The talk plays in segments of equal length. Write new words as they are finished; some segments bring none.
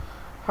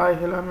Hi,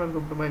 hello, and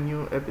welcome to my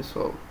new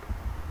episode.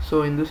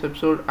 So, in this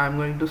episode, I'm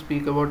going to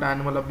speak about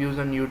animal abuse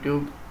on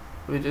YouTube,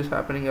 which is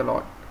happening a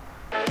lot.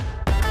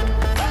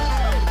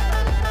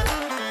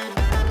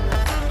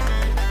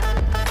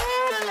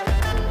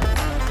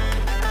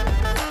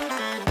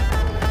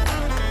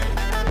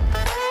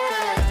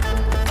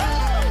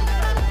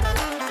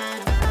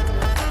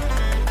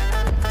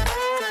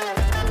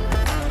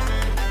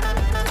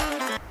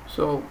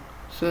 So,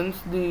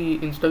 since the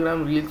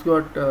Instagram Reels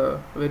got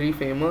very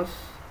famous,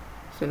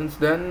 since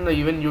then,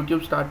 even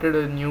YouTube started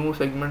a new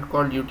segment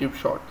called YouTube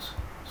Shorts.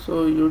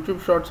 So,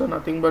 YouTube Shorts are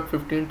nothing but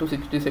 15 to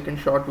 60-second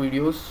short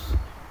videos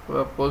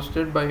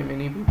posted by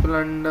many people,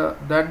 and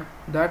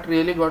that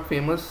really got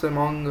famous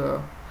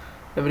among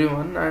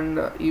everyone.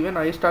 And even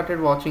I started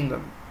watching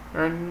them.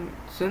 And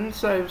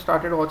since I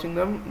started watching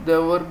them, they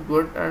were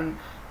good. And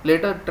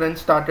later,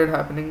 trends started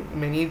happening.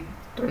 Many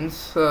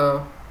trends.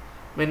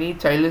 Many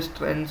childish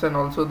trends, and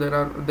also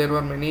there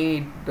were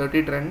many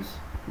dirty trends,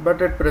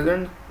 but at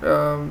present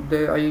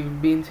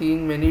I've been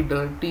seeing many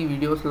dirty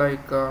videos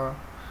like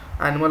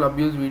animal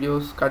abuse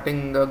videos,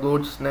 cutting a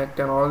goat's neck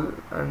and all,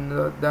 and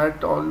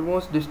that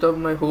almost disturbed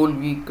my whole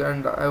week,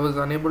 and I was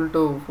unable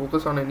to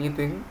focus on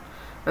anything.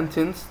 And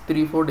since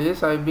 3-4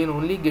 days I've been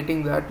only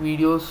getting that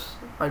videos.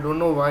 I don't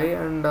know why,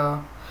 and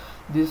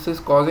this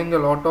is causing a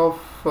lot of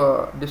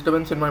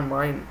disturbance in my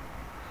mind.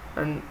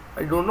 And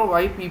I don't know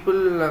why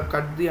people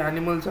cut the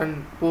animals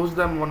and post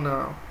them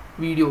on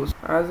videos.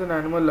 As an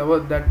animal lover,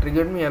 that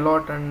triggered me a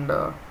lot, and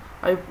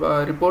I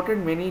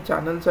reported many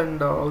channels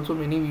and also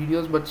many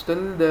videos, but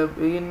still they've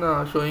been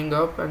showing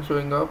up,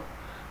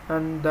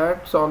 and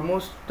that's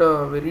almost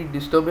very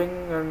disturbing.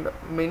 And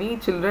many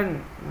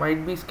children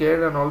might be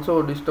scared and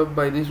also disturbed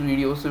by these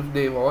videos if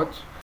they watch.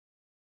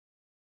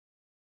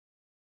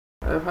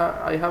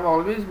 I have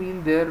always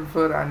been there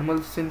for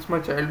animals since my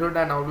childhood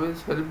and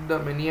always helped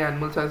many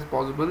animals as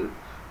possible.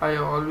 I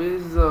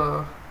always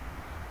uh,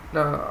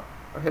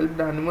 helped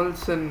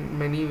animals in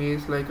many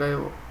ways, like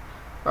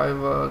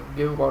I've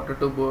gave water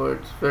to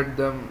birds, fed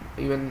them,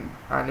 even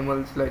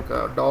animals like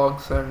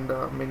dogs and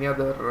many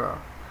other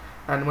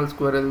animals,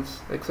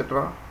 squirrels,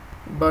 etc.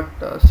 But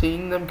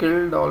seeing them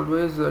killed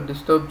always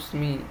disturbs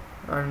me.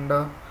 And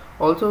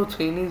also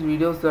Chinese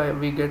videos,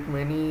 we get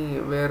many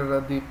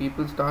where the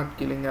people start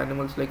killing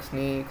animals like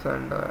snakes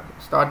and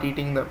start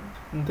eating them.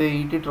 They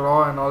eat it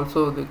raw, and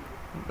also the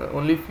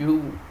only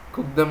few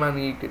cook them and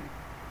eat it.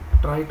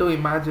 Try to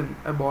imagine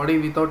a body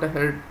without a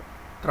head,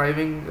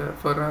 thriving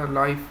for her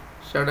life,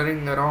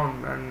 shuddering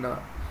around and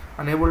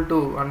unable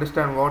to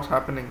understand what's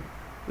happening,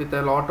 with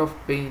a lot of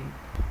pain.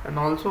 And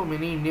also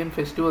many Indian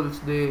festivals,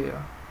 they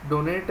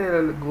donate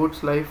a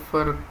goat's life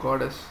for a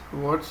goddess.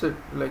 What's it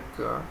like?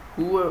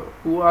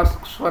 Who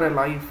asks for a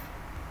life?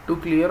 To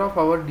clear off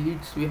our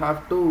deeds, we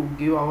have to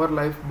give our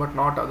life, but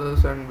not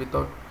others. And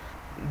without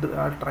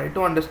try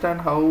to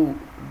understand how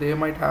they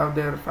might have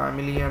their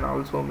family and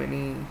also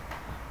many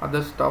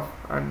other stuff.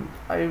 And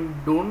I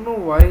don't know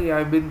why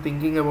I've been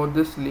thinking about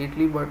this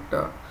lately,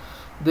 but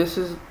this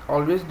is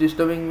always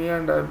disturbing me,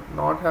 and I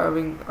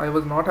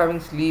was not having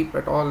sleep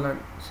at all, and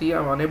see,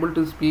 I'm unable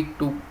to speak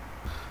too.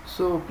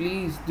 So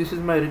please, this is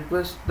my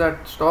request,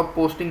 that stop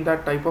posting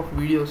that type of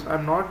videos.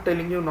 I'm not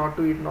telling you not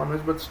to eat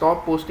non-veg, but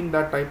stop posting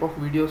that type of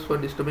videos for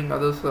disturbing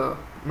others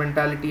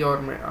mentality or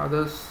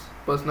others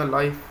personal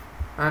life.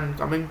 And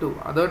coming to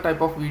other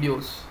type of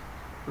videos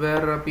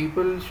where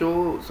people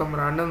show some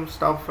random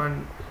stuff,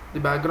 and the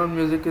background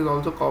music is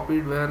also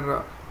copied,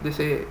 where they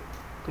say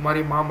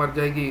तुम्हारी माँ मर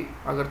जाएगी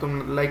अगर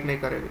तुम like नहीं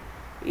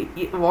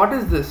करेगे. What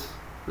is this?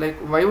 Like,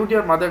 why would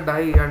your mother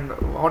die, and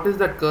what is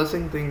that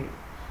cursing thing?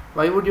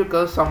 Why would you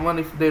curse someone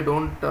if they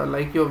don't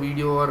like your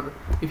video, or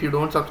if you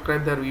don't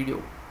subscribe their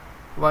video?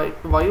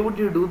 Why would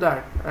you do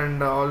that?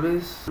 And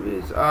always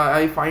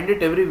I find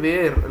it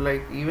everywhere,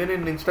 like even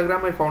in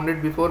Instagram I found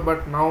it before,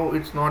 but now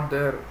it's not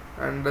there.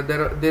 And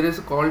there is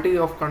quality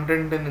of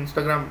content in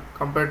Instagram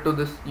compared to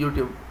this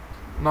YouTube.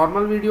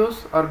 Normal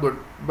videos are good,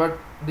 but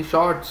the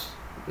shorts,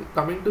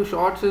 coming to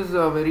shorts, is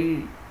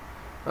very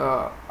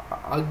uh,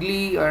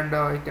 ugly, and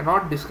I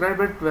cannot describe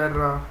it,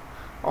 where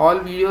all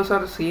videos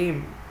are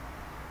same.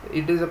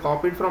 It is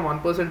copied from one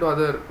person to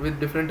other with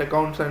different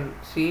accounts and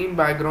same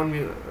background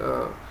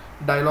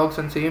dialogues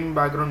and same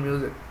background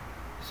music.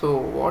 So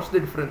what's the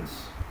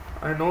difference?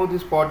 I know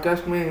this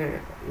podcast may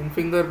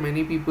infinger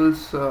many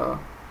people's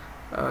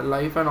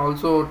life and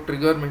also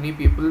trigger many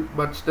people,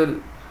 but still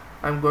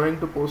I'm going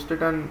to post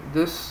it. And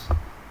this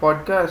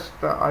podcast,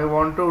 I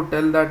want to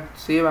tell that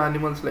save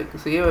animals, like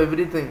save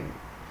everything,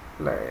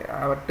 like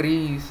our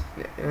trees,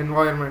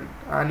 environment,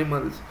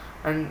 animals,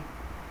 and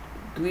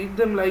treat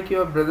them like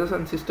your brothers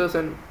and sisters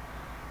and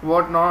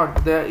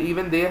whatnot.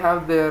 They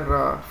have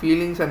their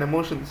feelings and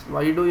emotions.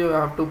 Why do you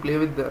have to play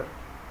with their?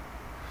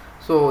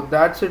 So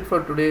that's it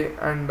for today,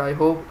 and I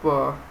hope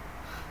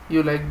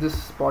you like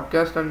this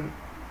podcast, and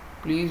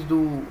please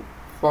do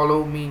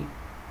follow me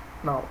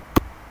now.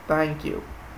 Thank you.